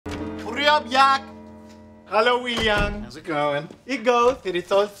job, Jack. Hello, William. How's it going? It goes. It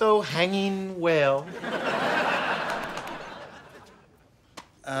is also hanging well.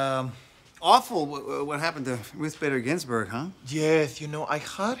 Awful what happened to Ruth Bader Ginsburg, huh? Yes, you know, I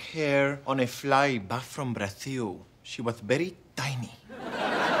had her on a flight back from Brazil. She was very tiny.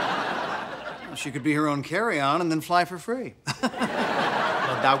 She could be her own carry-on and then fly for free.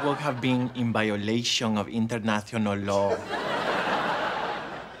 But that would have been in violation of international law.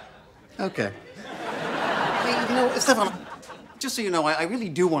 Okay. Hey, you know, Estefan, just so you know, I really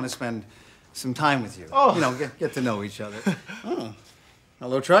do want to spend some time with you. Oh. You know, get to know each other. Oh.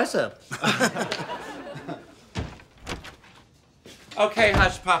 Hello, tricep. Okay,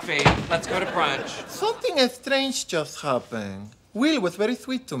 hush puppy. Let's go to brunch. Something strange just happened. Will was very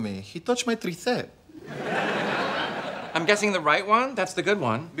sweet to me. He touched my tricep. I'm guessing the right one? That's the good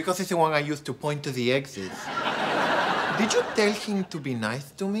one. Because it's the one I used to point to the exits. Did you tell him to be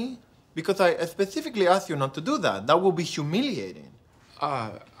nice to me? Because I specifically asked you not to do that. That would be humiliating.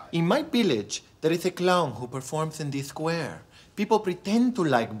 In my village, there is a clown who performs in the square. People pretend to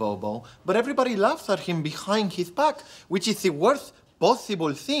like Bobo, but everybody laughs at him behind his back, which is the worst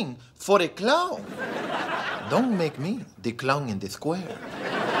possible thing for a clown. Don't make me the clown in the square.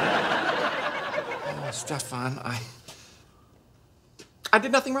 Oh, Estefan, I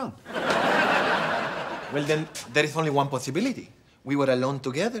did nothing wrong. Well, then, there is only one possibility. We were alone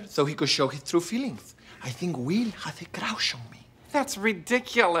together, so he could show his true feelings. I think Will has a crush on me. That's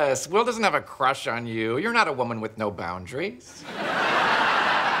ridiculous. Will doesn't have a crush on you. You're not a woman with no boundaries.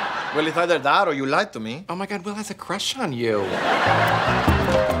 Well, it's either that or you lied to me. Oh my God, Will has a crush on you.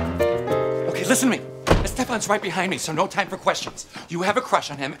 Okay, listen to me. Estefan's right behind me, so no time for questions. You have a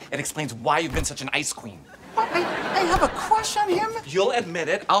crush on him. It explains why you've been such an ice queen. I have a crush on him? You'll admit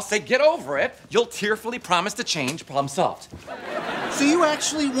it. I'll say get over it. You'll tearfully promise to change. Problem solved. So you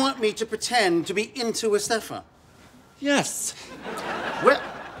actually want me to pretend to be into Estefan? Yes. Well,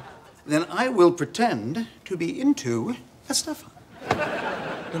 then I will pretend to be into Estefan.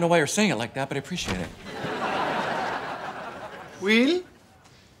 Don't know why you're saying it like that, but I appreciate it. Will,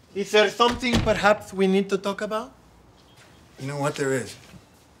 is there something perhaps we need to talk about? You know what there is?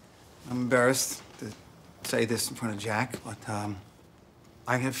 I'm embarrassed to say this in front of Jack, but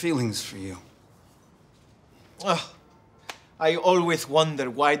I have feelings for you. Oh, I always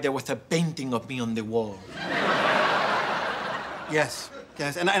wonder why there was a painting of me on the wall. Yes,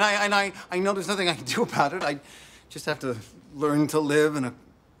 and I know there's nothing I can do about it. I just have to learn to live in a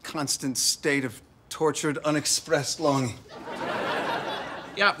constant state of tortured, unexpressed longing.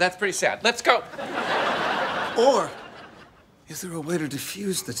 Yeah, that's pretty sad. Let's go. Or is there a way to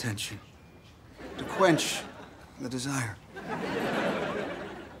diffuse the tension? To quench the desire?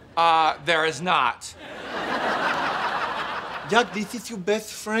 There is not. Jack, this is your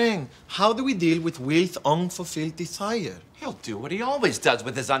best friend. How do we deal with Will's unfulfilled desire? He'll do what he always does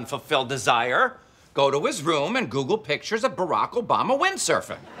with his unfulfilled desire. Go to his room and Google pictures of Barack Obama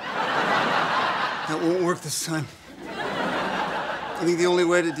windsurfing. That won't work this time. I think the only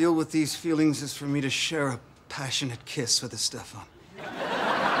way to deal with these feelings is for me to share a passionate kiss with Estefan.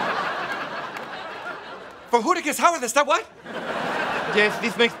 For who to kiss how with this? That what? Yes,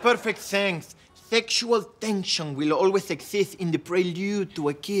 this makes perfect sense. Sexual tension will always exist in the prelude to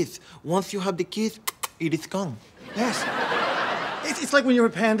a kiss. Once you have the kiss, it is gone. Yes. It's like when you're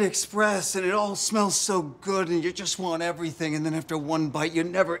at Panda Express and it all smells so good and you just want everything, and then after one bite, you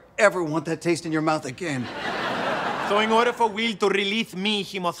never, ever want that taste in your mouth again. So in order for Will to release me,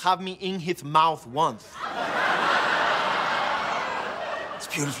 he must have me in his mouth once. It's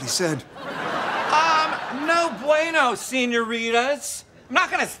beautifully said. No bueno, senoritas. I'm not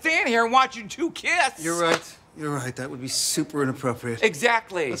gonna stand here and watch you two kiss. You're right. You're right. That would be super inappropriate.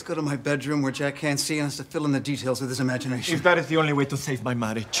 Exactly. Let's go to my bedroom where Jack can't see and has to fill in the details with his imagination. If that is the only way to save my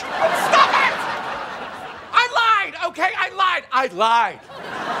marriage. Stop it! I lied, okay? I lied.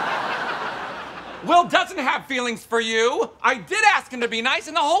 Will doesn't have feelings for you. I did ask him to be nice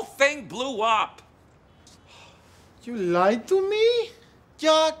and the whole thing blew up. You lied to me?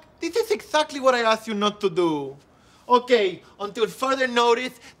 Jack, this is exactly what I asked you not to do. Okay, until further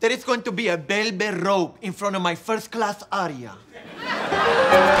notice, there is going to be a velvet rope in front of my first-class aria.